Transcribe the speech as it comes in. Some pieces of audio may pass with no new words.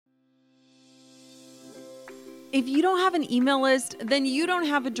If you don't have an email list, then you don't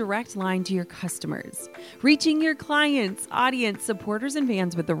have a direct line to your customers. Reaching your clients, audience, supporters, and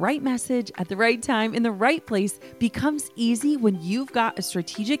fans with the right message at the right time in the right place becomes easy when you've got a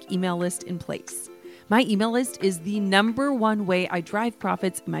strategic email list in place. My email list is the number one way I drive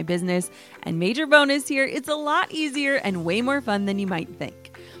profits in my business, and major bonus here, it's a lot easier and way more fun than you might think.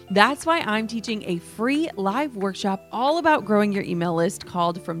 That's why I'm teaching a free live workshop all about growing your email list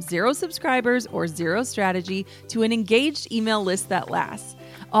called From Zero Subscribers or Zero Strategy to an Engaged Email List That Lasts.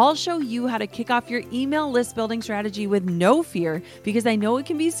 I'll show you how to kick off your email list building strategy with no fear, because I know it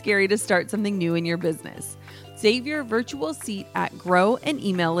can be scary to start something new in your business. Save your virtual seat at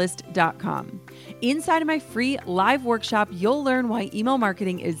growanemaillist.com. Inside of my free live workshop, you'll learn why email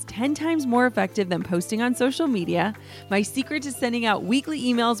marketing is 10 times more effective than posting on social media, my secret to sending out weekly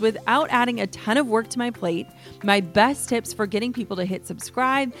emails without adding a ton of work to my plate, my best tips for getting people to hit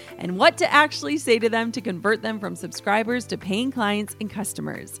subscribe, and what to actually say to them to convert them from subscribers to paying clients and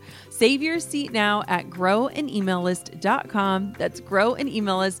customers. Save your seat now at growanemaillist.com. That's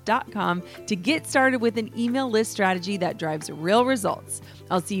growanemaillist.com to get started with an email list strategy that drives real results.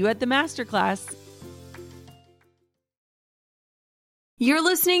 I'll see you at the masterclass. You're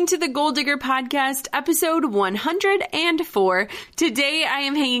listening to the Goal Digger Podcast, episode 104. Today, I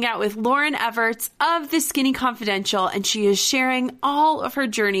am hanging out with Lauryn Evarts of The Skinny Confidential, and she is sharing all of her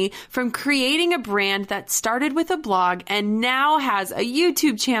journey from creating a brand that started with a blog and now has a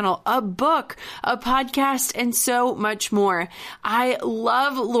YouTube channel, a book, a podcast, and so much more. I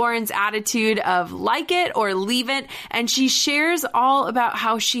love Lauryn's attitude of like it or leave it, and she shares all about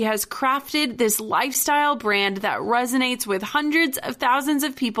how she has crafted this lifestyle brand that resonates with hundreds of thousands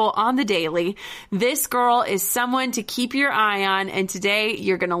of people on the daily. This girl is someone to keep your eye on, and today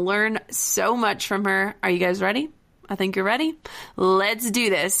you're going to learn so much from her. Are you guys ready? I think you're ready. Let's do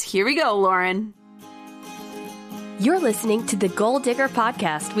this. Here we go, Lauryn. You're listening to the Goal Digger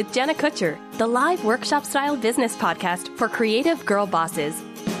Podcast with Jenna Kutcher, the live workshop-style business podcast for creative girl bosses.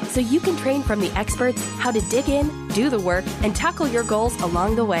 So you can train from the experts how to dig in, do the work, and tackle your goals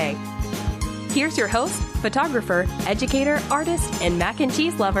along the way. Here's your host, photographer, educator, artist, and mac and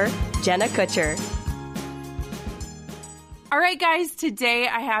cheese lover, Jenna Kutcher. All right, guys, today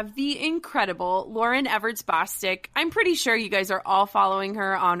I have the incredible Lauryn Evarts Bostic. I'm pretty sure you guys are all following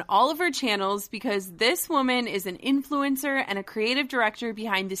her on all of her channels because this woman is an influencer and a creative director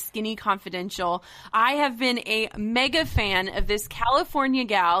behind The Skinny Confidential. I have been a mega fan of this California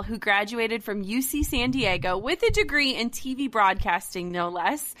gal who graduated from UC San Diego with a degree in TV broadcasting, no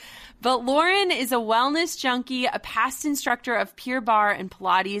less. But Lauryn is a wellness junkie, a past instructor of Pure Barre and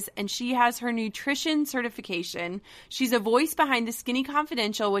Pilates, and she has her nutrition certification. She's a voice behind The Skinny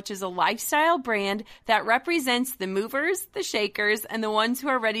Confidential, which is a lifestyle brand that represents the movers, the shakers, and the ones who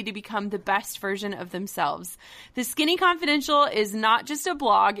are ready to become the best version of themselves. The Skinny Confidential is not just a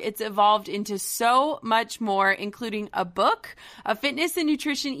blog, it's evolved into so much more, including a book, a fitness and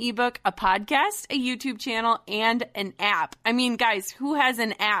nutrition ebook, a podcast, a YouTube channel, and an app. I mean, guys, who has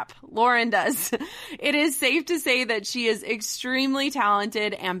an app? Lauryn does. It is safe to say that she is extremely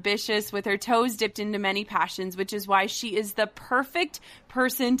talented, ambitious, with her toes dipped into many passions, which is why she is the perfect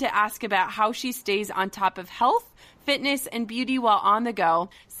person to ask about how she stays on top of health, fitness, and beauty while on the go.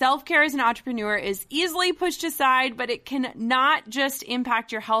 Self-care as an entrepreneur is easily pushed aside, but it can not just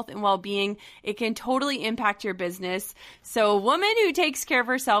impact your health and well-being. It can totally impact your business. So a woman who takes care of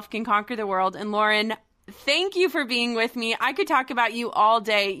herself can conquer the world. And Lauryn, thank you for being with me. I could talk about you all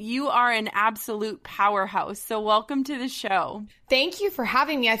day. You are an absolute powerhouse. So welcome to the show. Thank you for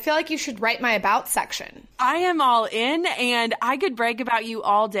having me. I feel like you should write my about section. I am all in, and I could brag about you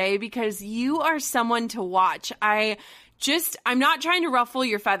all day because you are someone to watch. I'm not trying to ruffle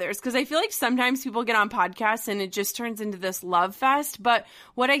your feathers because I feel like sometimes people get on podcasts and it just turns into this love fest. But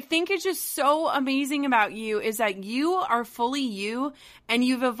what I think is just so amazing about you is that you are fully you and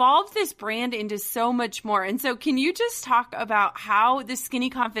you've evolved this brand into so much more. And so can you just talk about how The Skinny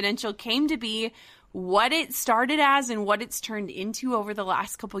Confidential came to be, what it started as, and what it's turned into over the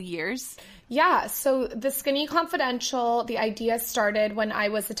last couple years? Yeah, so The Skinny Confidential, the idea started when I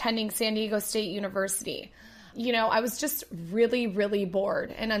was attending San Diego State University. You know, I was just really, really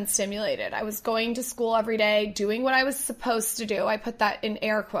bored and unstimulated. I was going to school every day, doing what I was supposed to do. I put that in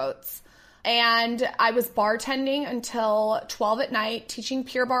air quotes. And I was bartending until 12 at night, teaching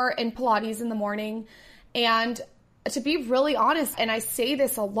Pure Barre and Pilates in the morning. And to be really honest, and I say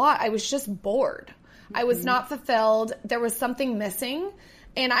this a lot, I was just bored. I was not fulfilled. There was something missing.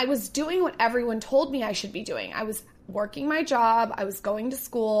 And I was doing what everyone told me I should be doing. I was working my job. I was going to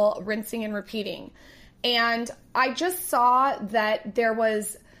school, rinsing and repeating. And I just saw that there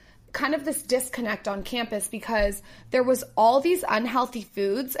was kind of this disconnect on campus because there was all these unhealthy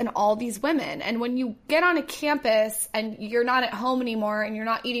foods and all these women. And when you get on a campus and you're not at home anymore and you're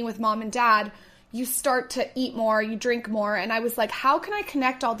not eating with mom and dad, you start to eat more, you drink more. And I was like, how can I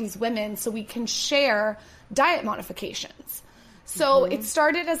connect all these women so we can share diet modifications? So it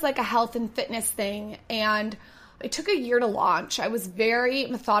started as like a health and fitness thing, and it took a year to launch. I was very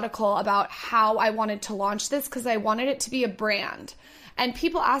methodical about how I wanted to launch this because I wanted it to be a brand. And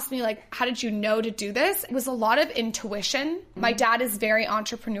people ask me, like, how did you know to do this? It was a lot of intuition. My dad is very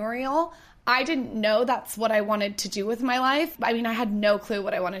entrepreneurial. I didn't know that's what I wanted to do with my life. I mean, I had no clue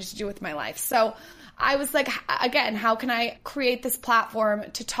what I wanted to do with my life. So I was like, again, how can I create this platform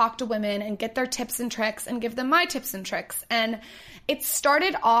to talk to women and get their tips and tricks and give them my tips and tricks? And it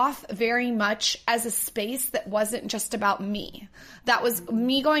started off very much as a space that wasn't just about me. That was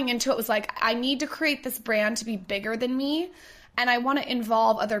me going into it was like, I need to create this brand to be bigger than me. And I want to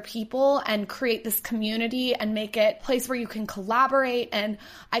involve other people and create this community and make it a place where you can collaborate. And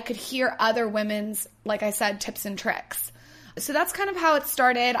I could hear other women's, like I said, tips and tricks. So that's kind of how it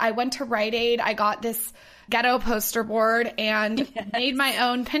started. I went to Rite Aid. I got this ghetto poster board and made my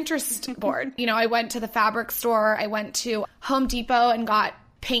own Pinterest board. You know, I went to the fabric store. I went to Home Depot and got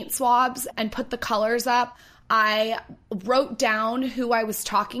paint swabs and put the colors up. I wrote down who I was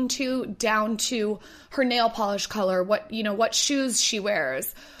talking to, down to her nail polish color, what shoes she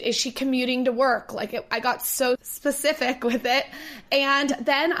wears. Is she commuting to work? I got so specific with it. And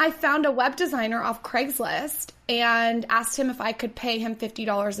then I found a web designer off Craigslist and asked him if I could pay him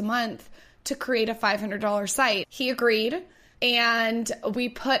 $50 a month to create a $500 site. He agreed. And we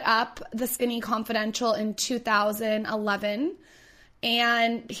put up the Skinny Confidential in 2011.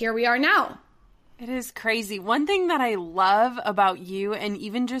 And here we are now. It is crazy. One thing that I love about you, and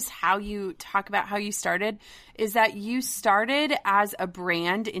even just how you talk about how you started, is that you started as a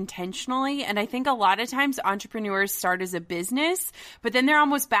brand intentionally. And I think a lot of times entrepreneurs start as a business, but then they're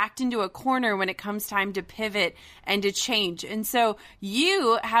almost backed into a corner when it comes time to pivot and to change. And so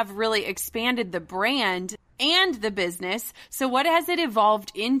you have really expanded the brand and the business. So what has it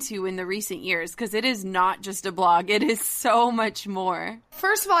evolved into in the recent years? Because it is not just a blog. It is so much more.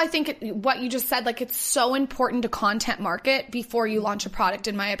 First of all, I think what you just said, it's so important to content market before you launch a product,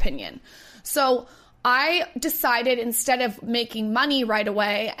 in my opinion. So I decided, instead of making money right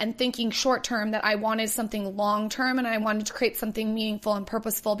away and thinking short term, that I wanted something long term and I wanted to create something meaningful and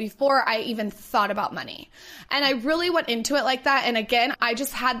purposeful before I even thought about money. And I really went into it like that. And again, I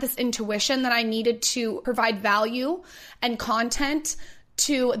just had this intuition that I needed to provide value and content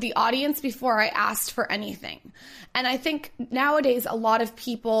to the audience before I asked for anything. And I think nowadays a lot of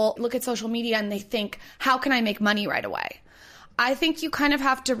people look at social media and they think, how can I make money right away? I think you kind of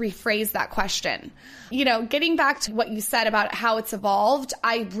have to rephrase that question. You know, getting back to what you said about how it's evolved,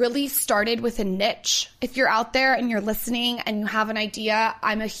 I really started with a niche. If you're out there and you're listening and you have an idea,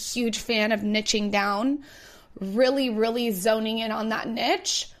 I'm a huge fan of niching down, really, really zoning in on that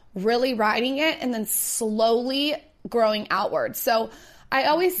niche, really riding it, and then slowly growing outward. So I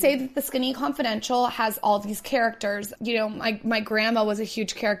always say that the Skinny Confidential has all these characters. You know, my grandma was a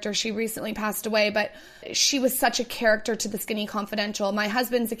huge character. She recently passed away, but she was such a character to the Skinny Confidential. My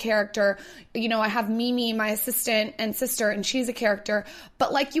husband's a character. You know, I have Mimi, my assistant and sister, and she's a character.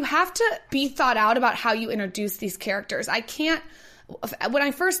 But you have to be thought out about how you introduce these characters. When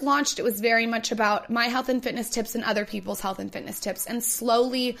I first launched, it was very much about my health and fitness tips and other people's health and fitness tips. And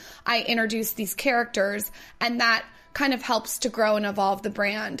slowly I introduced these characters, and that kind of helps to grow and evolve the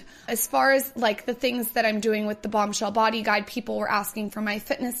brand. As far as the things that I'm doing with the Bombshell Body Guide, people were asking for my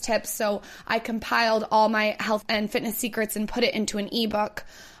fitness tips. So I compiled all my health and fitness secrets and put it into an ebook.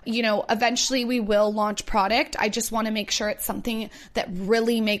 You know, eventually we will launch product. I just want to make sure it's something that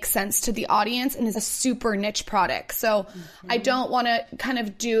really makes sense to the audience and is a super niche product. So I don't want to kind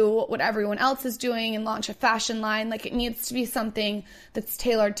of do what everyone else is doing and launch a fashion line. It needs to be something that's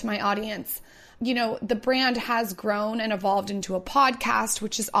tailored to my audience. You know, the brand has grown and evolved into a podcast,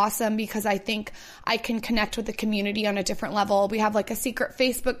 which is awesome because I think I can connect with the community on a different level. We have a secret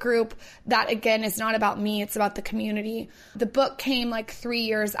Facebook group that, again, is not about me. It's about the community. The book came 3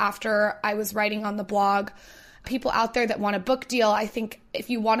 years after I was writing on the blog. People out there that want a book deal, I think if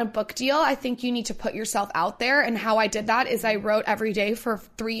you want a book deal, I think you need to put yourself out there. And how I did that is I wrote every day for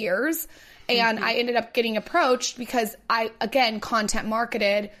 3 years. And I ended up getting approached because I, again, content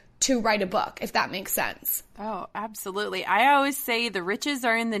marketed to write a book, if that makes sense. Oh, absolutely. I always say the riches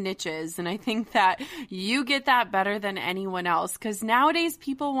are in the niches. And I think that you get that better than anyone else because nowadays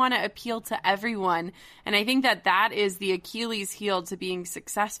people want to appeal to everyone. And I think that that is the Achilles heel to being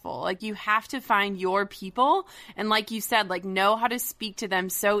successful. Like you have to find your people. And like you said, like know how to speak to them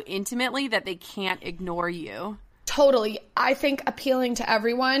so intimately that they can't ignore you. Totally. I think appealing to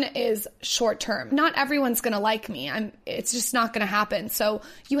everyone is short term. Not everyone's going to like me. It's just not going to happen. So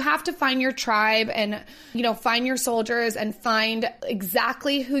you have to find your tribe and, find your soldiers and find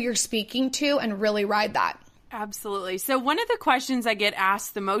exactly who you're speaking to and really ride that. Absolutely. So one of the questions I get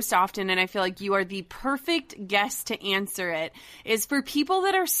asked the most often, and I feel like you are the perfect guest to answer it, is for people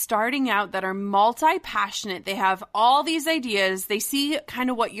that are starting out, that are multi-passionate. They have all these ideas. They see kind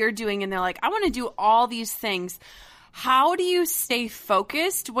of what you're doing and they're like, I want to do all these things. How do you stay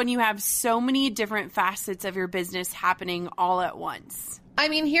focused when you have so many different facets of your business happening all at once? I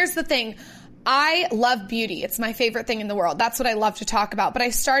mean, here's the thing. I love beauty. It's my favorite thing in the world. That's what I love to talk about. But I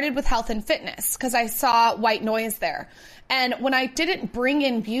started with health and fitness because I saw white noise there. And when I didn't bring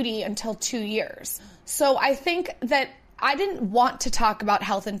in beauty until 2 years. So I think that I didn't want to talk about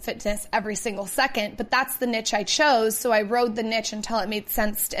health and fitness every single second, but that's the niche I chose. So I rode the niche until it made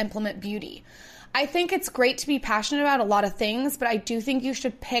sense to implement beauty. I think it's great to be passionate about a lot of things, but I do think you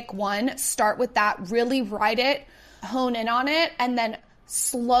should pick one, start with that, really ride it, hone in on it, and then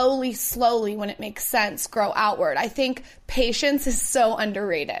slowly, when it makes sense, grow outward. I think patience is so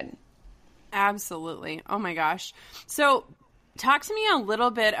underrated. Absolutely. Oh my gosh. So talk to me a little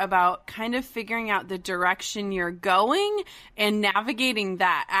bit about kind of figuring out the direction you're going and navigating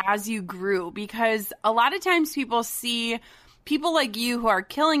that as you grew, because a lot of times people see people like you who are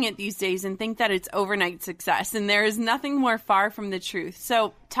killing it these days and think that it's overnight success, and there is nothing more far from the truth.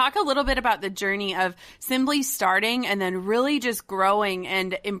 So talk a little bit about the journey of simply starting and then really just growing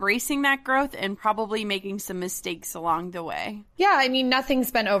and embracing that growth and probably making some mistakes along the way. Yeah, I mean, nothing's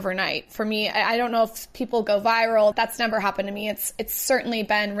been overnight. For me, I don't know if people go viral. That's never happened to me. It's certainly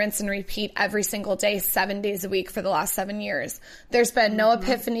been rinse and repeat every single day, 7 days a week for the last 7 years. There's been no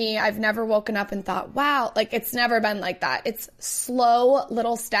epiphany. I've never woken up and thought, wow, like it's never been like that. It's slow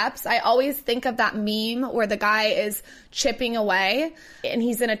little steps. I always think of that meme where the guy is chipping away and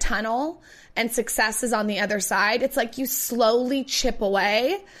he's in a tunnel and success is on the other side. It's like you slowly chip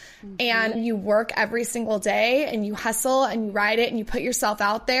away and you work every single day and you hustle and you ride it and you put yourself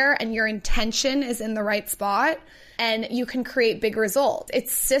out there and your intention is in the right spot and you can create big results.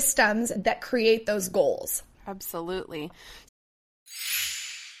 It's systems that create those goals. Absolutely.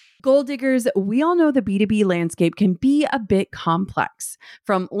 Goal diggers, we all know the B2B landscape can be a bit complex.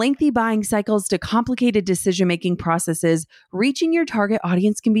 From lengthy buying cycles to complicated decision-making processes, reaching your target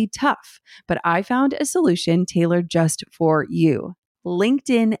audience can be tough. But I found a solution tailored just for you: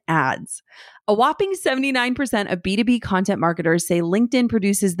 LinkedIn ads. A whopping 79% of B2B content marketers say LinkedIn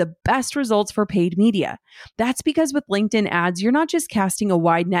produces the best results for paid media. That's because with LinkedIn ads, you're not just casting a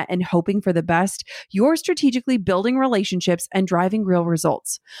wide net and hoping for the best, you're strategically building relationships and driving real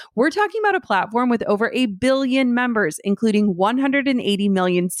results. We're talking about a platform with over 1 billion members, including 180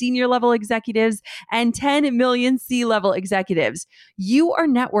 million senior level executives and 10 million C-level executives. You are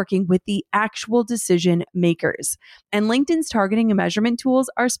networking with the actual decision makers. And LinkedIn's targeting and measurement tools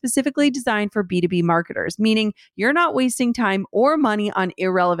are specifically designed for B2B marketers, meaning you're not wasting time or money on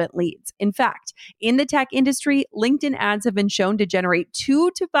irrelevant leads. In fact, in the tech industry, LinkedIn ads have been shown to generate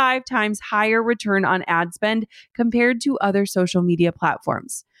 2 to 5 times higher return on ad spend compared to other social media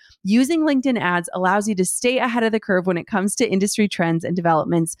platforms. Using LinkedIn ads allows you to stay ahead of the curve when it comes to industry trends and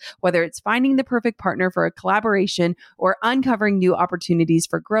developments, whether it's finding the perfect partner for a collaboration or uncovering new opportunities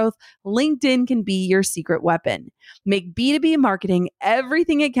for growth. LinkedIn can be your secret weapon. Make B2B marketing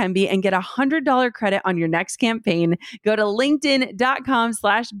everything it can be and get $100 credit on your next campaign. Go to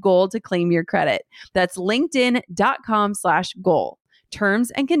linkedin.com/goal to claim your credit. That's linkedin.com/goal. Terms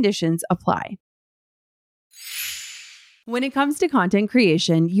and conditions apply. When it comes to content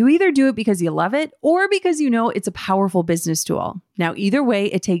creation, you either do it because you love it or because you know it's a powerful business tool. Now, either way,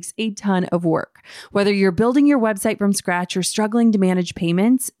 it takes a ton of work. Whether you're building your website from scratch or struggling to manage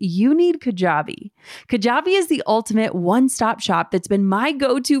payments, you need Kajabi. Kajabi is the ultimate one-stop shop that's been my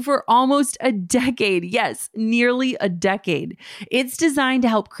go-to for almost a decade. Yes, nearly a decade. It's designed to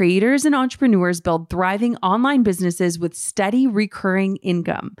help creators and entrepreneurs build thriving online businesses with steady recurring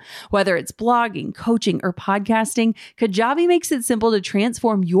income. Whether it's blogging, coaching, or podcasting, Kajabi Kajabi makes it simple to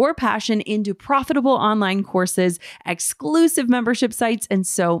transform your passion into profitable online courses, exclusive membership sites, and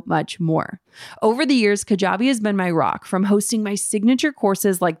so much more. Over the years, Kajabi has been my rock, from hosting my signature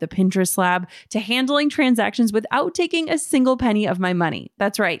courses like the Pinterest Lab to handling transactions without taking a single penny of my money.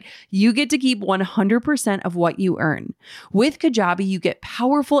 That's right. You get to keep 100% of what you earn. With Kajabi, you get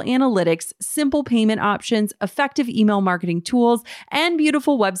powerful analytics, simple payment options, effective email marketing tools, and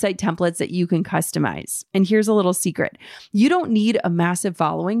beautiful website templates that you can customize. And here's a little secret. You don't need a massive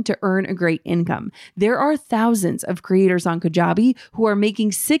following to earn a great income. There are thousands of creators on Kajabi who are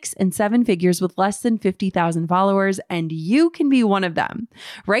making 6 and 7 figures with less than 50,000 followers, and you can be one of them.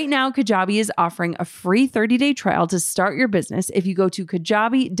 Right now, Kajabi is offering a free 30-day trial to start your business if you go to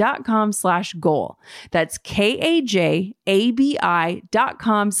kajabi.com/goal. That's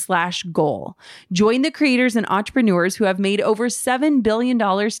KAJABI.com/goal. Join the creators and entrepreneurs who have made over $7 billion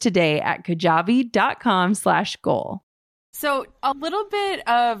today at kajabi.com/goal. So a little bit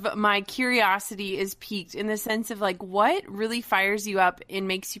of my curiosity is piqued in the sense of like, what really fires you up and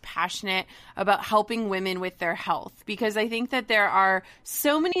makes you passionate about helping women with their health? Because I think that there are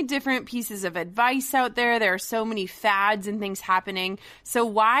so many different pieces of advice out there. There are so many fads and things happening. So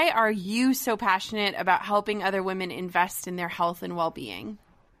why are you so passionate about helping other women invest in their health and well-being?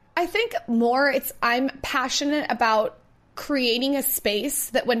 I think I'm passionate about creating a space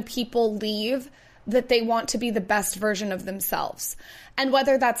that when people leave, that they want to be the best version of themselves. And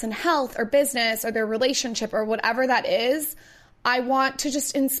whether that's in health or business or their relationship or whatever that is, I want to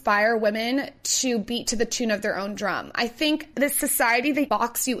just inspire women to beat to the tune of their own drum. I think this society, they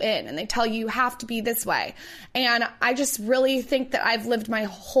box you in and they tell you you have to be this way. And I just really think that I've lived my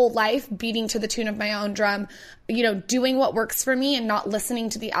whole life beating to the tune of my own drum, doing what works for me and not listening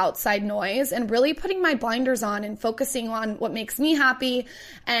to the outside noise and really putting my blinders on and focusing on what makes me happy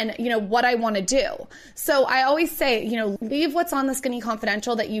and, what I want to do. So I always say, leave what's on the Skinny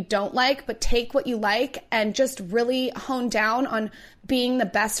Confidential that you don't like, but take what you like and just really hone down on being the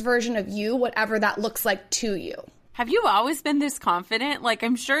best version of you, whatever that looks like to you. Have you always been this confident? Like,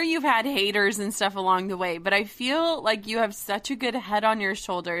 I'm sure you've had haters and stuff along the way, but I feel like you have such a good head on your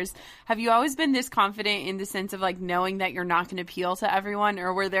shoulders. Have you always been this confident in the sense of like knowing that you're not going to appeal to everyone?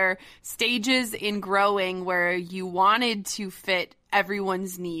 Or were there stages in growing where you wanted to fit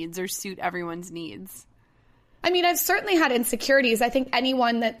everyone's needs or suit everyone's needs? I mean, I've certainly had insecurities. I think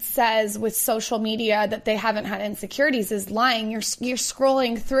anyone that says with social media that they haven't had insecurities is lying. You're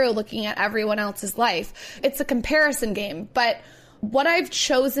scrolling through looking at everyone else's life. It's a comparison game. But what I've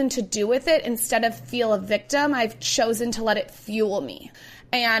chosen to do with it, instead of feel a victim, I've chosen to let it fuel me.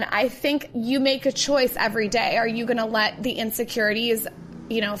 And I think you make a choice every day. Are you going to let the insecurities,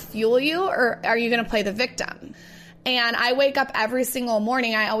 fuel you, or are you going to play the victim? And I wake up every single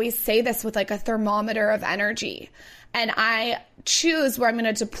morning. I always say this with like a thermometer of energy. And I choose where I'm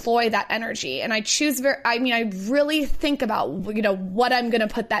going to deploy that energy. And I choose I really think about, what I'm going to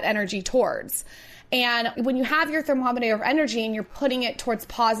put that energy towards. And when you have your thermometer of energy and you're putting it towards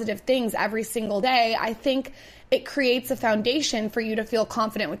positive things every single day, I think it creates a foundation for you to feel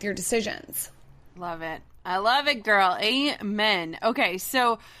confident with your decisions. Love it. I love it, girl. Amen. Okay,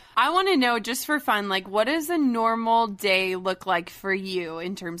 so I want to know, just for fun, like, what does a normal day look like for you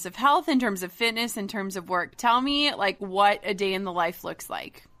in terms of health, in terms of fitness, in terms of work? Tell me, like, what a day in the life looks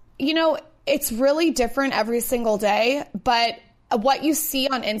like. It's really different every single day, but what you see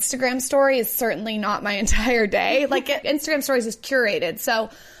on Instagram story is certainly not my entire day. Like, Instagram stories is curated.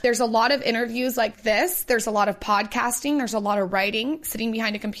 So there's a lot of interviews like this. There's a lot of podcasting. There's a lot of writing, sitting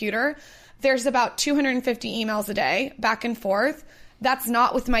behind a computer. There's about 250 emails a day, back and forth. That's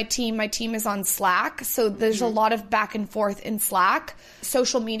not with my team. My team is on Slack. So there's a lot of back and forth in Slack.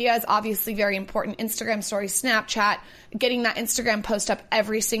 Social media is obviously very important. Instagram stories, Snapchat, getting that Instagram post up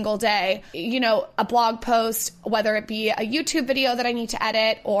every single day. A blog post, whether it be a YouTube video that I need to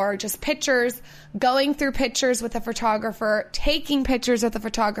edit or just pictures, going through pictures with a photographer, taking pictures with a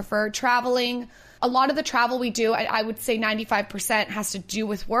photographer, traveling. A lot of the travel we do, I would say 95% has to do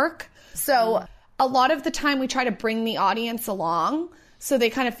with work. So a lot of the time we try to bring the audience along so they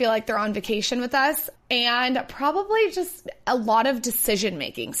kind of feel like they're on vacation with us, and probably just a lot of decision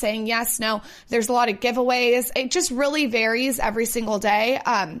making, saying yes, no. There's a lot of giveaways. It just really varies every single day.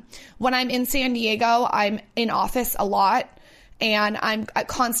 When I'm in San Diego, I'm in office a lot. And I'm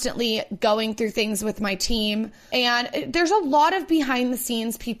constantly going through things with my team. And there's a lot of behind the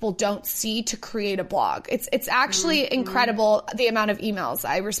scenes people don't see to create a blog. It's actually incredible the amount of emails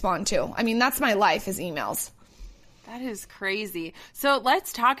I respond to. I mean, that's my life, is emails. That is crazy. So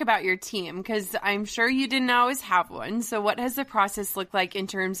let's talk about your team, because I'm sure you didn't always have one. So what has the process looked like in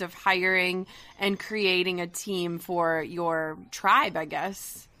terms of hiring and creating a team for your tribe, I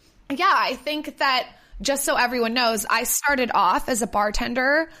guess? Yeah, I think that just so everyone knows, I started off as a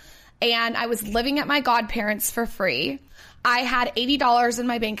bartender and I was living at my godparents' for free. I had $80 in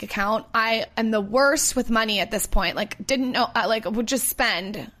my bank account. I am the worst with money at this point. Like, didn't know, like, would just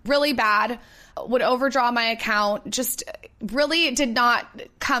spend really bad, would overdraw my account, just really did not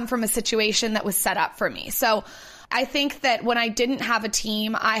come from a situation that was set up for me. So I think that when I didn't have a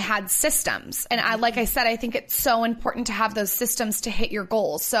team, I had systems. And like I said, I think it's so important to have those systems to hit your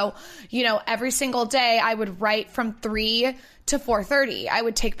goals. So, every single day I would write from 3 to 4:30. I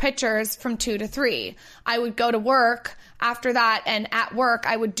would take pictures from 2 to 3. I would go to work after that, and at work,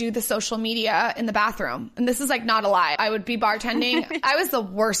 I would do the social media in the bathroom. And this is like not a lie. I would be bartending. I was the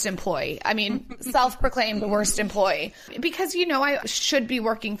worst employee. I mean, self-proclaimed the worst employee. Because, I should be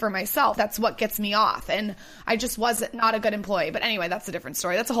working for myself. That's what gets me off. And I just was not a good employee. But anyway, that's a different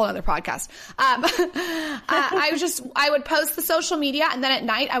story. That's a whole other podcast. I would post the social media, and then at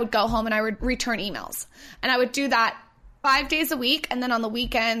night I would go home and I would return emails. And I would do that 5 days a week. And then on the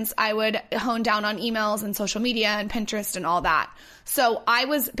weekends, I would hone down on emails and social media and Pinterest and all that. So I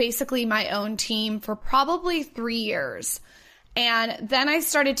was basically my own team for probably 3 years. And then I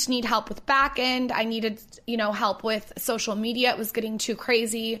started to need help with back end. I needed, help with social media. It was getting too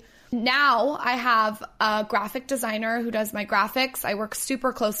crazy. Now I have a graphic designer who does my graphics. I work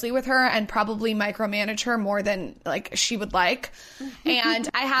super closely with her and probably micromanage her more than she would like. And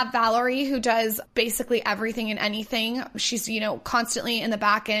I have Valerie who does basically everything and anything. She's, constantly in the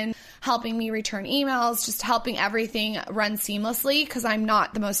back end helping me return emails, just helping everything run seamlessly because I'm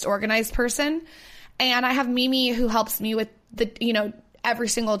not the most organized person. And I have Mimi who helps me with every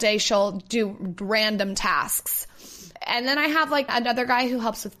single day she'll do random tasks. And then I have another guy who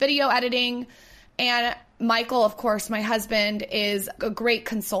helps with video editing. And Michael, of course, my husband, is a great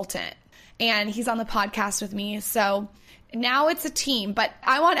consultant. And he's on the podcast with me. So now it's a team. But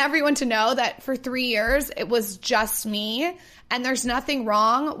I want everyone to know that for 3 years, it was just me. And there's nothing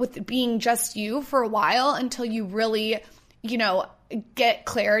wrong with being just you for a while until you really, get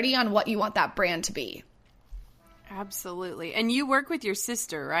clarity on what you want that brand to be. Absolutely. And you work with your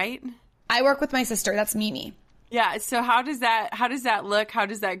sister, right? I work with my sister. That's Mimi. Yeah. So how does that look? How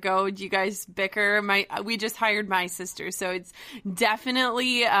does that go? Do you guys bicker? We just hired my sister. So it's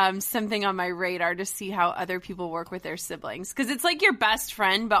definitely something on my radar to see how other people work with their siblings. Cause it's like your best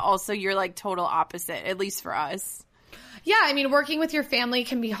friend, but also you're like total opposite, at least for us. Yeah, I mean, working with your family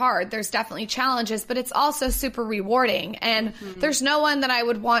can be hard. There's definitely challenges, but it's also super rewarding. And there's no one that I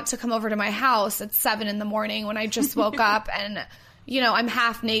would want to come over to my house at 7 a.m. when I just woke up and I'm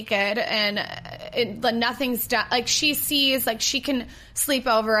half naked and nothing's done. She sees, she can sleep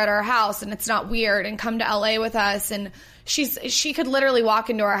over at our house and it's not weird and come to LA with us. And she could literally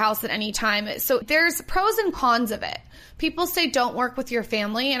walk into our house at any time. So there's pros and cons of it. People say don't work with your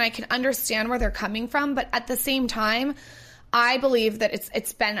family, and I can understand where they're coming from. But at the same time, I believe that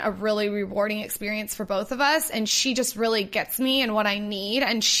it's been a really rewarding experience for both of us. And she just really gets me and what I need.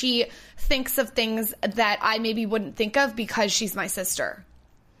 And she thinks of things that I maybe wouldn't think of because she's my sister.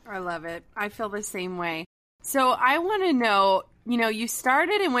 I love it. I feel the same way. So I want to know, you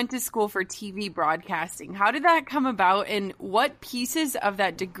started and went to school for TV broadcasting. How did that come about? And what pieces of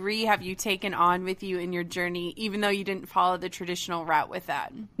that degree have you taken on with you in your journey, even though you didn't follow the traditional route with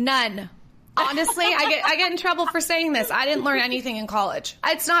that? None. Honestly, I get in trouble for saying this. I didn't learn anything in college.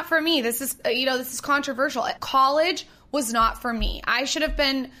 It's not for me. This is controversial. College was not for me. I should have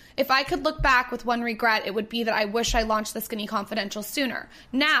been, if I could look back with one regret, it would be that I wish I launched the Skinny Confidential sooner.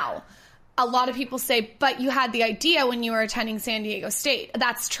 Now, a lot of people say, but you had the idea when you were attending San Diego State.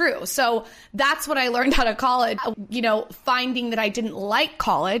 That's true. So that's what I learned out of college, finding that I didn't like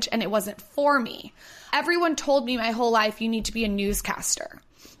college and it wasn't for me. Everyone told me my whole life, you need to be a newscaster.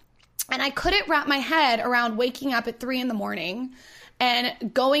 And I couldn't wrap my head around waking up at 3 a.m.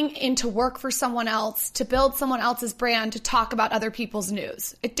 and going into work for someone else to build someone else's brand to talk about other people's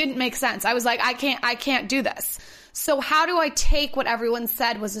news. It didn't make sense. I was like, I can't do this. So how do I take what everyone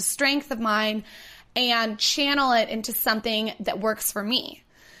said was a strength of mine and channel it into something that works for me?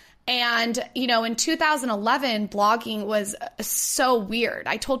 And, in 2011, blogging was so weird.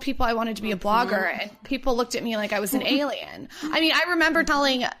 I told people I wanted to be a blogger and people looked at me like I was an alien. I mean, I remember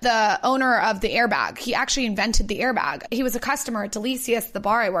telling the owner of the airbag, he actually invented the airbag. He was a customer at Delicious, the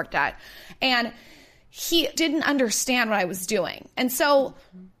bar I worked at. And he didn't understand what I was doing. And so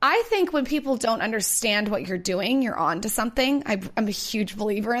I think when people don't understand what you're doing, you're on to something. I'm a huge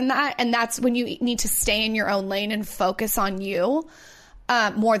believer in that. And that's when you need to stay in your own lane and focus on you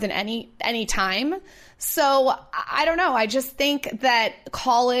more than any time. So I don't know. I just think that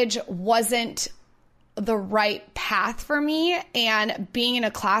college wasn't the right path for me, and being in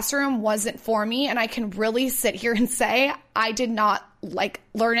a classroom wasn't for me. And I can really sit here and say I did not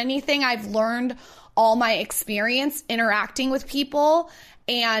learn anything. I've learned all my experience interacting with people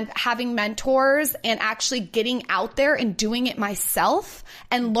and having mentors and actually getting out there and doing it myself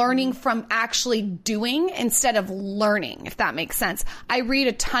and learning from actually doing instead of learning, if that makes sense. I read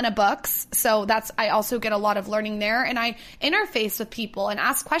a ton of books, so I also get a lot of learning there, and I interface with people and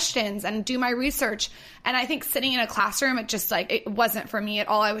ask questions and do my research. And I think sitting in a classroom, it wasn't for me at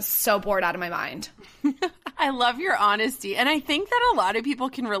all. I was so bored out of my mind. I love your honesty. And I think that a lot of people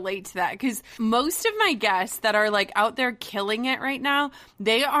can relate to that, because most of my guests that are out there killing it right now,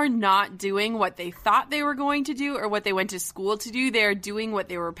 they are not doing what they thought they were going to do or what they went to school to do. They're doing what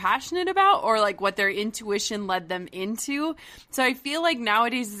they were passionate about or what their intuition led them into. So I feel like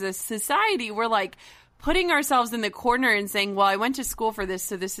nowadays as a society, we're putting ourselves in the corner and saying, well, I went to school for this,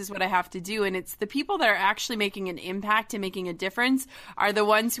 so this is what I have to do. And it's the people that are actually making an impact and making a difference are the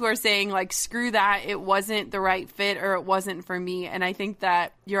ones who are saying, screw that, it wasn't the right fit or it wasn't for me. And I think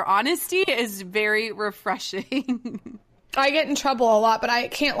that your honesty is very refreshing. I get in trouble a lot, but I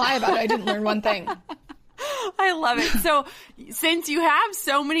can't lie about it. I didn't learn one thing. I love it. So since you have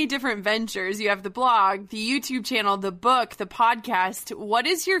so many different ventures, you have the blog, the YouTube channel, the book, the podcast, what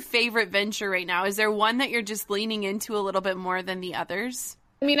is your favorite venture right now? Is there one that you're just leaning into a little bit more than the others?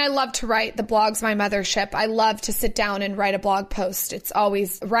 I mean, I love to write. The blog's my mothership. I love to sit down and write a blog post. It's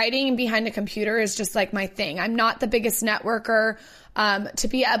always writing behind a computer is just my thing. I'm not the biggest networker. To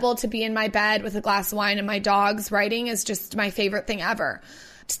be able to be in my bed with a glass of wine and my dogs, writing is just my favorite thing ever.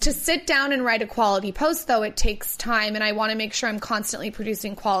 To sit down and write a quality post, though, it takes time, and I want to make sure I'm constantly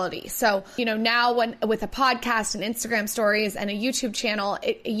producing quality. So, now with a podcast and Instagram stories and a YouTube channel,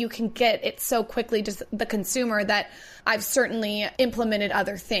 you can get it so quickly to the consumer that I've certainly implemented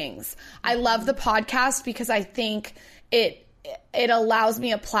other things. I love the podcast because I think it allows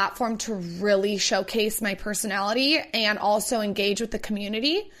me a platform to really showcase my personality and also engage with the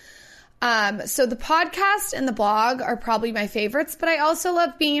community. So the podcast and the blog are probably my favorites, but I also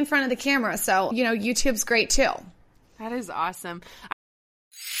love being in front of the camera. So, YouTube's great too. That is awesome.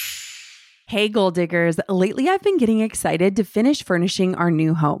 Hey, goal diggers. Lately, I've been getting excited to finish furnishing our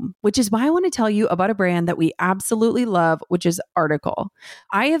new home, which is why I want to tell you about a brand that we absolutely love, which is Article.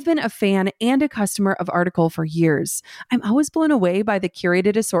 I have been a fan and a customer of Article for years. I'm always blown away by the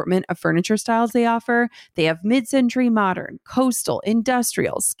curated assortment of furniture styles they offer. They have mid-century modern, coastal,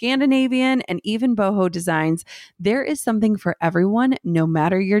 industrial, Scandinavian, and even boho designs. There is something for everyone, no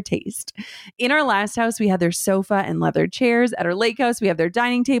matter your taste. In our last house, we had their sofa and leather chairs. At our lake house, we have their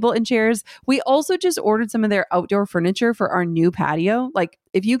dining table and chairs. We also just ordered some of their outdoor furniture for our new patio.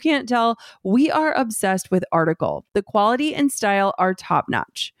 If you can't tell, we are obsessed with Article. The quality and style are top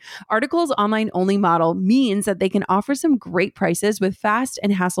notch. Article's online only model means that they can offer some great prices with fast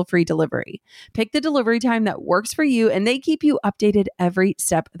and hassle-free delivery. Pick the delivery time that works for you, and they keep you updated every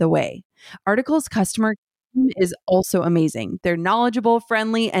step of the way. Article's customer is also amazing. They're knowledgeable,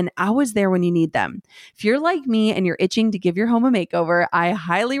 friendly, and always there when you need them. If you're like me and you're itching to give your home a makeover, I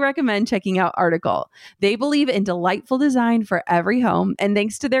highly recommend checking out Article. They believe in delightful design for every home, and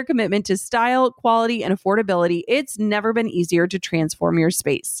thanks to their commitment to style, quality, and affordability, it's never been easier to transform your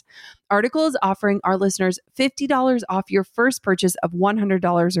space. Article is offering our listeners $50 off your first purchase of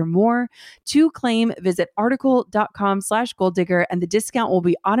 $100 or more. To claim, visit article.com/goaldigger and the discount will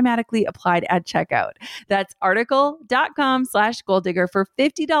be automatically applied at checkout. That's article.com/goaldigger for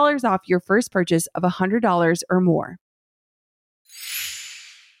 $50 off your first purchase of $100 or more.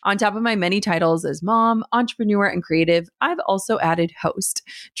 On top of my many titles as mom, entrepreneur, and creative, I've also added host.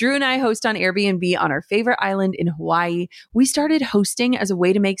 Drew and I host on Airbnb on our favorite island in Hawaii. We started hosting as a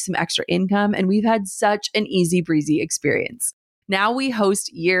way to make some extra income, and we've had such an easy breezy experience. Now we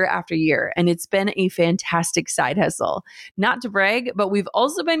host year after year, and it's been a fantastic side hustle. Not to brag, but we've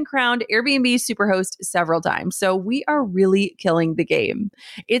also been crowned Airbnb Superhost several times, so we are really killing the game.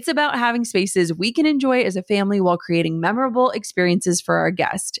 It's about having spaces we can enjoy as a family while creating memorable experiences for our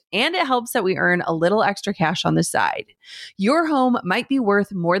guests, and it helps that we earn a little extra cash on the side. Your home might be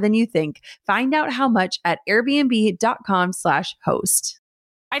worth more than you think. Find out how much at airbnb.com/host.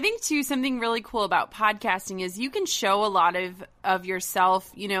 I think, too, something really cool about podcasting is you can show a lot of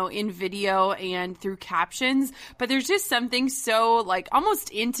yourself, you know, in video and through captions, but there's just something so, like, almost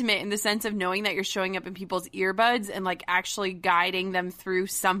intimate in the sense of knowing that you're showing up in people's earbuds and, like, actually guiding them through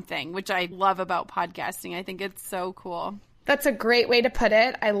something, which I love about podcasting. I think it's so cool. That's a great way to put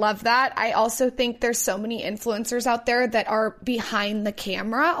it. I love that. I also think there's so many influencers out there that are behind the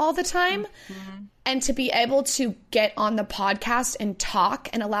camera all the time. Mm-hmm. And to be able to get on the podcast and talk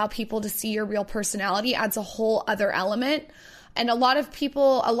and allow people to see your real personality adds a whole other element. And a lot of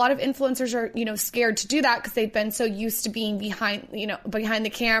influencers are, you know, scared to do that because they've been so used to being behind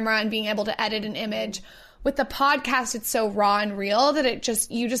the camera and being able to edit an image. With the podcast, it's so raw and real that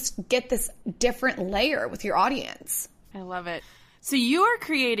you just get this different layer with your audience. I love it. So you are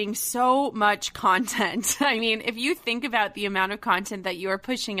creating so much content. I mean, if you think about the amount of content that you are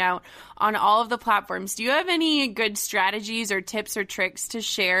pushing out on all of the platforms, do you have any good strategies or tips or tricks to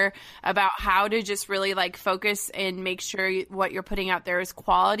share about how to just really like focus and make sure what you're putting out there is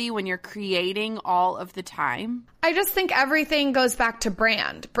quality when you're creating all of the time? I just think everything goes back to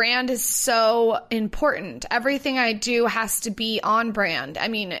brand. Brand is so important. Everything I do has to be on brand. I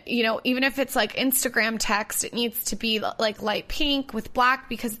mean, you know, even if it's like Instagram text, it needs to be like light pink with black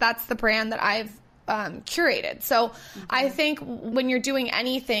because that's the brand that I've curated. So I think when you're doing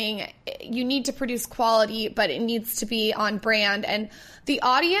anything, you need to produce quality, but it needs to be on brand. And the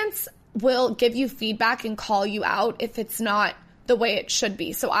audience will give you feedback and call you out if it's not the way it should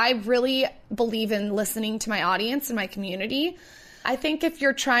be. So I really believe in listening to my audience and my community. I think if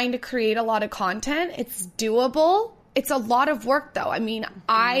you're trying to create a lot of content, it's doable. It's a lot of work though. I mean,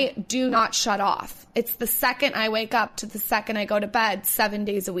 I do not shut off. It's the second I wake up to the second I go to bed 7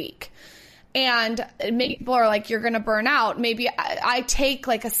 days a week. And maybe people are like, you're going to burn out. Maybe I take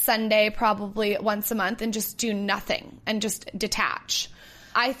like a Sunday probably once a month and just do nothing and just detach.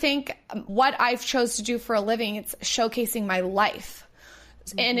 I think what I've chose to do for a living, it's showcasing my life.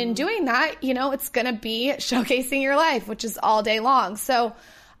 Mm-hmm. And in doing that, you know, it's going to be showcasing your life, which is all day long. So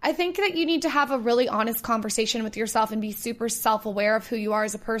I think that you need to have a really honest conversation with yourself and be super self-aware of who you are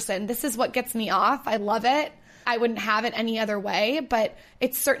as a person. This is what gets me off. I love it. I wouldn't have it any other way, but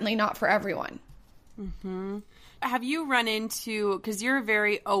it's certainly not for everyone. Mm-hmm. Have you run into, because you're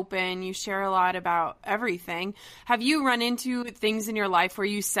very open, you share a lot about everything. Have you run into things in your life where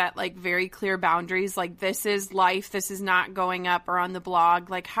you set like very clear boundaries, like this is life, this is not going up or on the blog?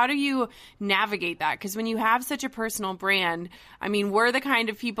 Like, how do you navigate that? Because when you have such a personal brand, I mean, we're the kind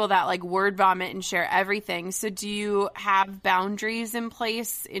of people that like word vomit and share everything. So do you have boundaries in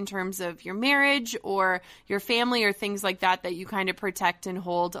place in terms of your marriage or your family or things like that that you kind of protect and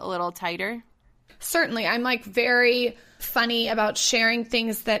hold a little tighter? Certainly. I'm like very funny about sharing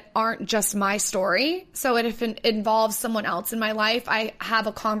things that aren't just my story. So if it involves someone else in my life, I have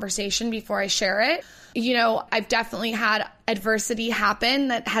a conversation before I share it. You know, I've definitely had adversity happen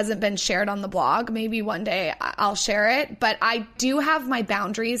that hasn't been shared on the blog. Maybe one day I'll share it, but I do have my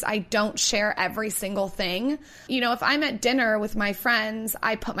boundaries. I don't share every single thing. You know, if I'm at dinner with my friends,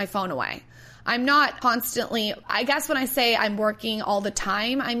 I put my phone away. I'm not constantly, I guess when I say I'm working all the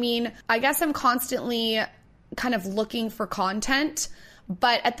time, I mean, I guess I'm constantly kind of looking for content.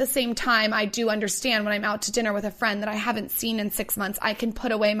 But at the same time, I do understand when I'm out to dinner with a friend that I haven't seen in 6 months, I can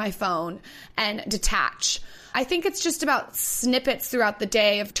put away my phone and detach. I think it's just about snippets throughout the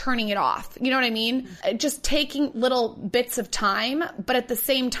day of turning it off. You know what I mean? Just taking little bits of time, but at the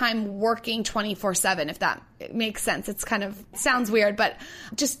same time working 24/7, if that makes sense. It's kind of sounds weird, but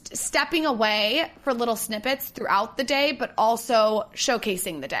just stepping away for little snippets throughout the day, but also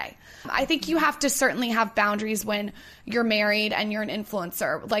showcasing the day. I think you have to certainly have boundaries when you're married and you're an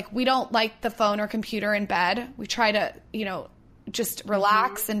influencer. Like, we don't like the phone or computer in bed. We try to, you know, just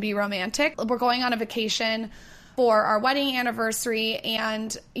relax and be romantic. We're going on a vacation for our wedding anniversary,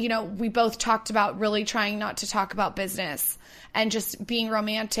 and, you know, we both talked about really trying not to talk about business and just being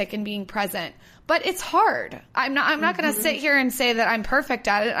romantic and being present. But it's hard. I'm not going to sit here and say that I'm perfect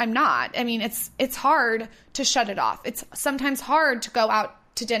at it. I'm not. I mean, it's hard to shut it off. It's sometimes hard to go out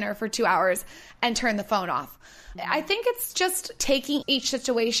to dinner for 2 hours and turn the phone off. I think it's just taking each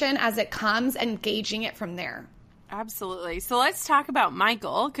situation as it comes and gauging it from there. Absolutely. So let's talk about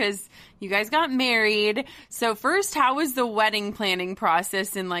Michael, because you guys got married. So first, how was the wedding planning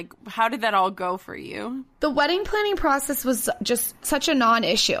process, and like, how did that all go for you? The wedding planning process was just such a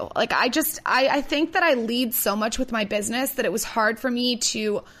non-issue. Like, I think that I lead so much with my business that it was hard for me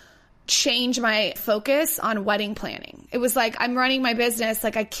to change my focus on wedding planning. It was like, I'm running my business.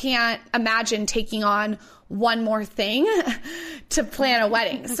 Like, I can't imagine taking on one more thing to plan a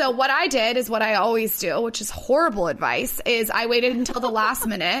wedding. So what I did is what I always do, which is horrible advice, is I waited until the last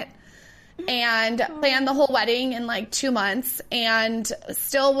minute and planned the whole wedding in like 2 months, and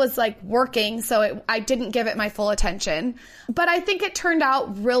still was like working. So I didn't give it my full attention, but I think it turned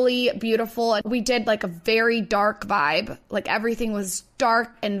out really beautiful. We did like a very dark vibe. Like everything was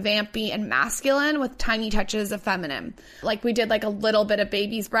dark and vampy and masculine with tiny touches of feminine. Like we did like a little bit of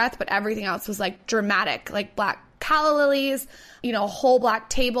baby's breath, but everything else was like dramatic, like black calla lilies, you know, a whole black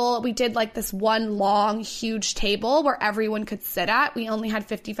table. We did like this one long, huge table where everyone could sit at. We only had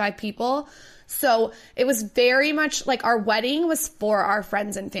 55 people. So it was very much like our wedding was for our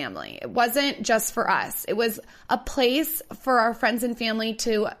friends and family. It wasn't just for us. It was a place for our friends and family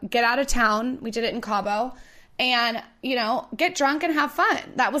to get out of town. We did it in Cabo. And, you know, get drunk and have fun.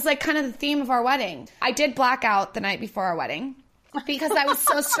 That was like kind of the theme of our wedding. I did black out the night before our wedding because I was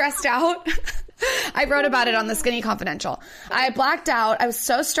so stressed out. I wrote about it on the Skinny Confidential. I blacked out. I was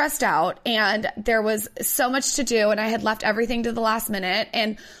so stressed out, and there was so much to do, and I had left everything to the last minute.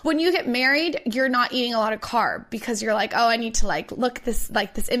 And when you get married, you're not eating a lot of carb because you're like, oh, I need to like look this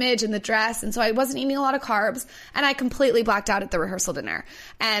image in the dress. And so I wasn't eating a lot of carbs, and I completely blacked out at the rehearsal dinner.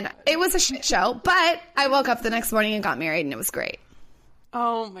 And it was a shit show, but I woke up the next morning and got married, and it was great.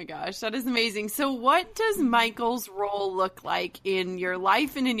 Oh my gosh, that is amazing. So what does Michael's role look like in your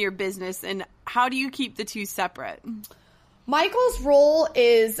life and in your business, and how do you keep the two separate? Michael's role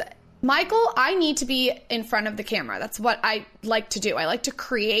is, I need to be in front of the camera. That's what I like to do. I like to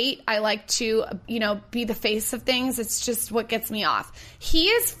create. I like to, you know, be the face of things. It's just what gets me off. He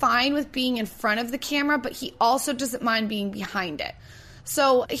is fine with being in front of the camera, but he also doesn't mind being behind it.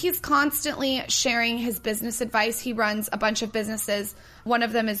 So he's constantly sharing his business advice. He runs a bunch of businesses. One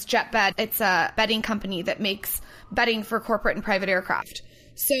of them is JetBed. It's a bedding company that makes bedding for corporate and private aircraft.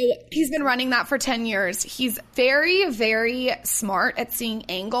 So he's been running that for 10 years. He's very, very smart at seeing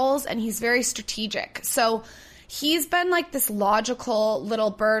angles, and he's very strategic. So he's been like this logical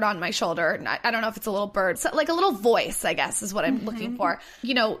little bird on my shoulder. I don't know if it's a little bird, so like a little voice, I guess, is what I'm looking for.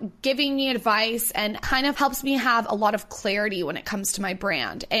 You know, giving me advice and kind of helps me have a lot of clarity when it comes to my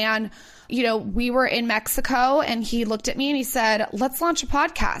brand. And, you know, we were in Mexico, and he looked at me and he said, let's launch a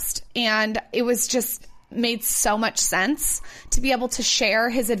podcast. And it was just made so much sense to be able to share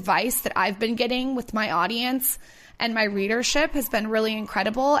his advice that I've been getting with my audience. And my readership has been really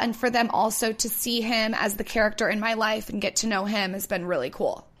incredible. And for them also to see him as the character in my life and get to know him has been really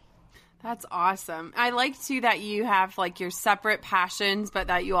cool. That's awesome. I like too that you have like your separate passions, but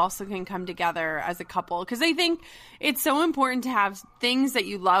that you also can come together as a couple. Because I think it's so important to have things that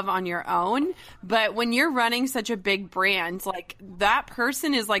you love on your own. But when you're running such a big brand, like that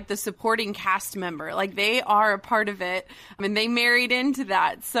person is like the supporting cast member. Like they are a part of it. I mean, they married into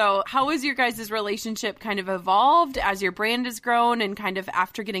that. So how has your guys' relationship kind of evolved as your brand has grown and kind of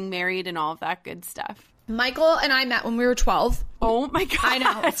after getting married and all of that good stuff? Michael and I met when we were 12. Oh my God. I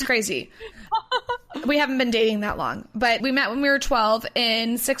know. It's crazy. We haven't been dating that long, but we met when we were 12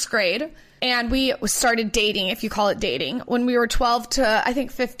 in 6th grade, and we started dating, if you call it dating, when we were 12 to, I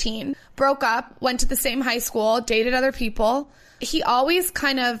think, 15. Broke up, went to the same high school, dated other people. He always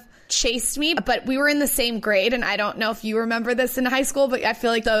kind of chased me, but we were in the same grade, and I don't know if you remember this in high school, but I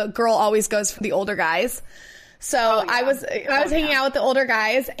feel like the girl always goes for the older guys. So I was hanging out with the older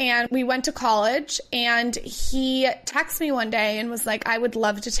guys, and we went to college, and he texted me one day and was like, I would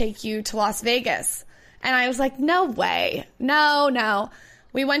love to take you to Las Vegas. And I was like, no way. No.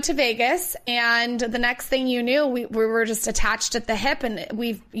 We went to Vegas, and the next thing you knew, we were just attached at the hip, and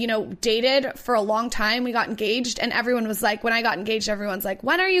we've, you know, dated for a long time. We got engaged, and everyone was like, when I got engaged, everyone's like,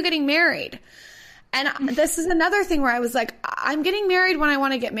 when are you getting married? And this is another thing where I was like, I'm getting married when I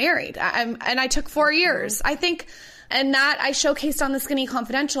want to get married. And I took 4 years, I think. And that I showcased on the Skinny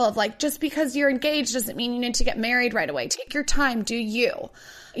Confidential of like, just because you're engaged doesn't mean you need to get married right away. Take your time. Do you?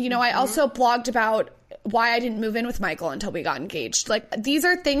 You know, I also blogged about why I didn't move in with Michael until we got engaged. Like, these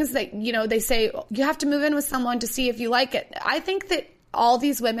are things that, you know, they say you have to move in with someone to see if you like it. I think that all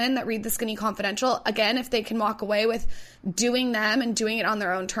these women that read the Skinny Confidential, again, if they can walk away with doing them and doing it on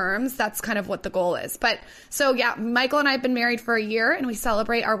their own terms, that's kind of what the goal is. But so yeah, Michael and I have been married for a year, and we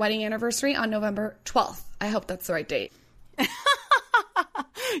celebrate our wedding anniversary on November 12th. I hope that's the right date.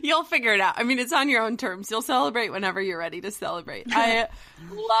 You'll figure it out. I mean, it's on your own terms. You'll celebrate whenever you're ready to celebrate. I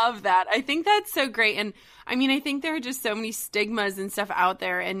love that. I think that's so great. And I mean, I think there are just so many stigmas and stuff out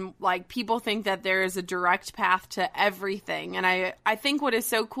there, and like people think that there is a direct path to everything. And I think what is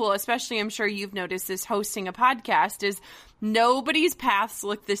so cool, especially I'm sure you've noticed this hosting a podcast, is nobody's paths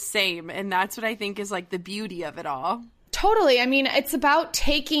look the same. And that's what I think is like the beauty of it all. Totally. I mean, it's about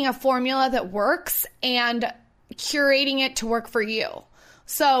taking a formula that works and curating it to work for you.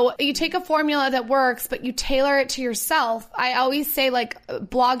 So you take a formula that works, but you tailor it to yourself. I always say, like,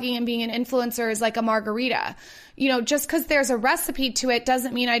 blogging and being an influencer is like a margarita. You know, just because there's a recipe to it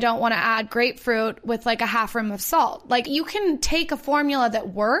doesn't mean I don't want to add grapefruit with like a half rim of salt. Like, you can take a formula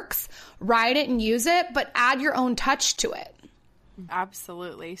that works, ride it and use it, but add your own touch to it.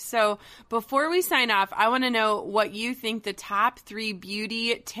 Absolutely. So before we sign off, I want to know what you think the top 3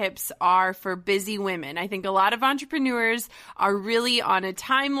 beauty tips are for busy women. I think a lot of entrepreneurs are really on a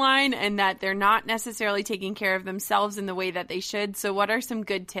timeline and that they're not necessarily taking care of themselves in the way that they should. So what are some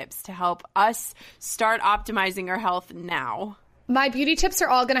good tips to help us start optimizing our health now? My beauty tips are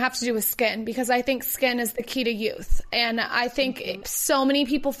all going to have to do with skin, because I think skin is the key to youth. And I think so many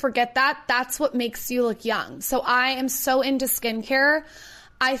people forget that. That's what makes you look young. So I am so into skincare.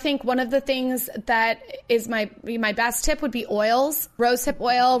 I think one of the things that is my best tip would be oils, rosehip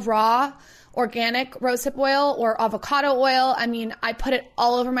oil, raw, organic rosehip oil, or avocado oil. I mean, I put it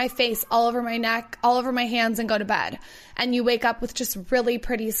all over my face, all over my neck, all over my hands, and go to bed. And you wake up with just really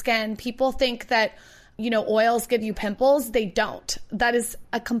pretty skin. People think that, you know, oils give you pimples. They don't. That is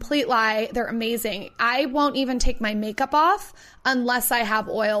a complete lie. They're amazing. I won't even take my makeup off unless I have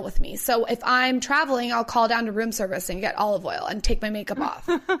oil with me. So if I'm traveling, I'll call down to room service and get olive oil and take my makeup off.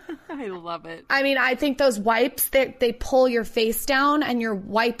 I love it. I mean, I think those wipes, they pull your face down and you're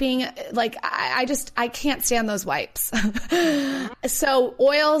wiping. Like, I can't stand those wipes. So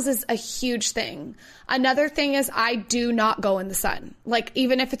oils is a huge thing. Another thing is I do not go in the sun. Like,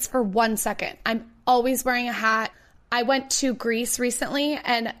 even if it's for 1 second, I'm always wearing a hat. I went to Greece recently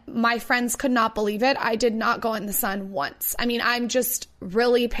and my friends could not believe it. I did not go in the sun once. I mean, I'm just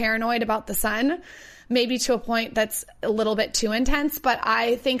really paranoid about the sun, maybe to a point that's a little bit too intense, but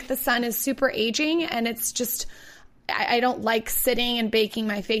I think the sun is super aging and it's just, I don't like sitting and baking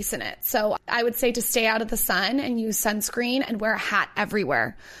my face in it. So I would say to stay out of the sun and use sunscreen and wear a hat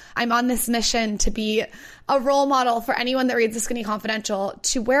everywhere. I'm on this mission to be a role model for anyone that reads The Skinny Confidential,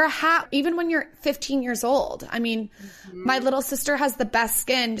 to wear a hat even when you're 15 years old. I mean, my little sister has the best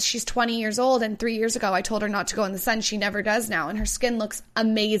skin. She's 20 years old, and 3 years ago I told her not to go in the sun. She never does now, and her skin looks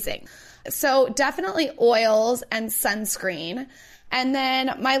amazing. So definitely oils and sunscreen. And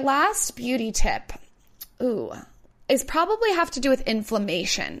then my last beauty tip, is probably have to do with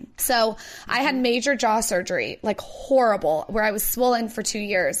inflammation. So I had major jaw surgery, like horrible, where I was swollen for 2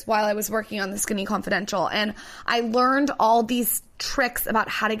 years while I was working on The Skinny Confidential. And I learned all these tricks about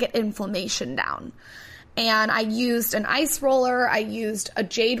how to get inflammation down. And I used an ice roller, I used a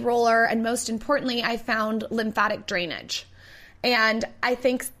jade roller, and most importantly, I found lymphatic drainage. And I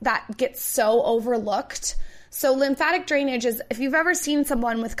think that gets so overlooked. So lymphatic drainage is, if you've ever seen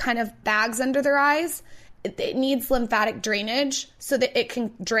someone with kind of bags under their eyes, it needs lymphatic drainage so that it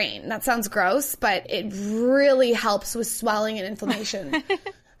can drain. That sounds gross, but it really helps with swelling and inflammation.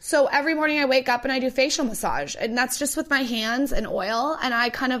 So every morning I wake up and I do facial massage, and that's just with my hands and oil, and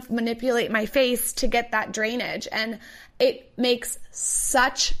I kind of manipulate my face to get that drainage, and it makes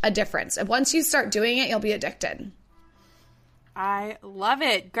such a difference. And once you start doing it, you'll be addicted. I love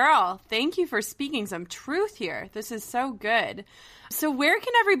it. Girl, thank you for speaking some truth here. This is so good. So where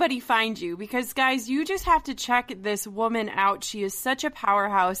can everybody find you? Because, guys, you just have to check this woman out. She is such a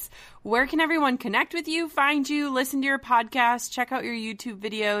powerhouse. Where can everyone connect with you, find you, listen to your podcast, check out your YouTube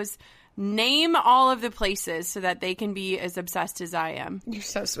videos? Name all of the places so that they can be as obsessed as I am. You're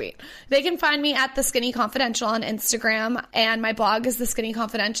so sweet. They can find me at The Skinny Confidential on Instagram, and my blog is The Skinny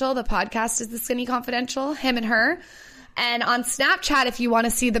Confidential. The podcast is The Skinny Confidential, him and her. And on Snapchat, if you want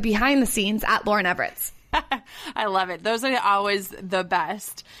to see the behind the scenes, at Lauryn Evarts. I love it. Those are always the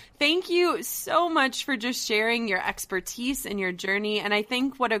best. Thank you so much for just sharing your expertise and your journey. And I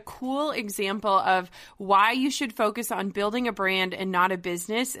think what a cool example of why you should focus on building a brand and not a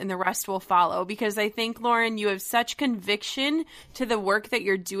business, and the rest will follow. Because I think, Lauryn, you have such conviction to the work that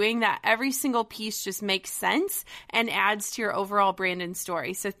you're doing that every single piece just makes sense and adds to your overall brand and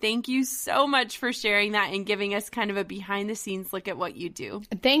story. So thank you so much for sharing that and giving us kind of a behind the scenes look at what you do.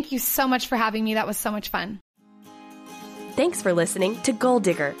 Thank you so much for having me. That was so much fun. Thanks for listening to Goal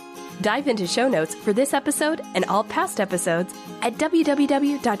Digger. Dive into show notes for this episode and all past episodes at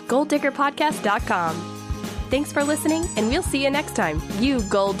www.goaldiggerpodcast.com. Thanks for listening, and we'll see you next time. You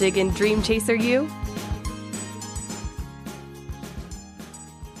goal-digging dream chaser, you.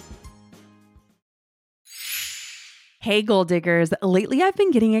 Hey, Gold Diggers. Lately, I've been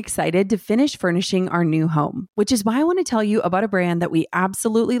getting excited to finish furnishing our new home, which is why I want to tell you about a brand that we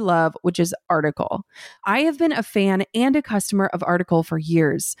absolutely love, which is Article. I have been a fan and a customer of Article for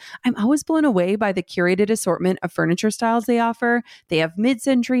years. I'm always blown away by the curated assortment of furniture styles they offer. They have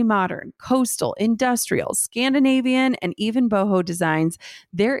mid-century modern, coastal, industrial, Scandinavian, and even boho designs.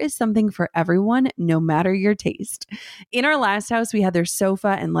 There is something for everyone, no matter your taste. In our last house, we had their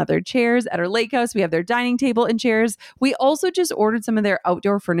sofa and leather chairs. At our lake house, we have their dining table and chairs. We also just ordered some of their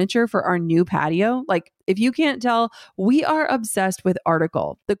outdoor furniture for our new patio. Like, if you can't tell, we are obsessed with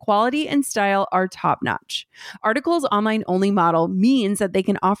Article. The quality and style are top notch. Article's online only model means that they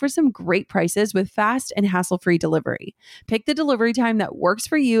can offer some great prices with fast and hassle-free delivery. Pick the delivery time that works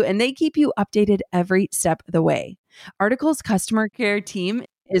for you, and they keep you updated every step of the way. Article's customer care team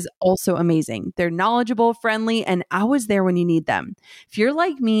is also amazing. They're knowledgeable, friendly, and always there when you need them. If you're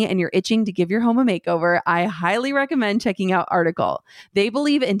like me and you're itching to give your home a makeover, I highly recommend checking out Article. They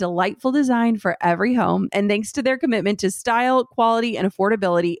believe in delightful design for every home, and thanks to their commitment to style, quality, and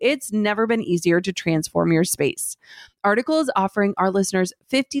affordability, it's never been easier to transform your space. Article is offering our listeners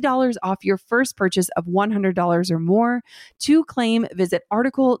 $50 off your first purchase of $100 or more. To claim, visit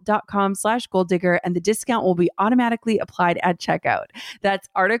article.com/golddigger and the discount will be automatically applied at checkout. That's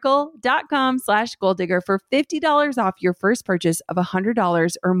article.com/golddigger for $50 off your first purchase of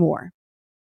 $100 or more.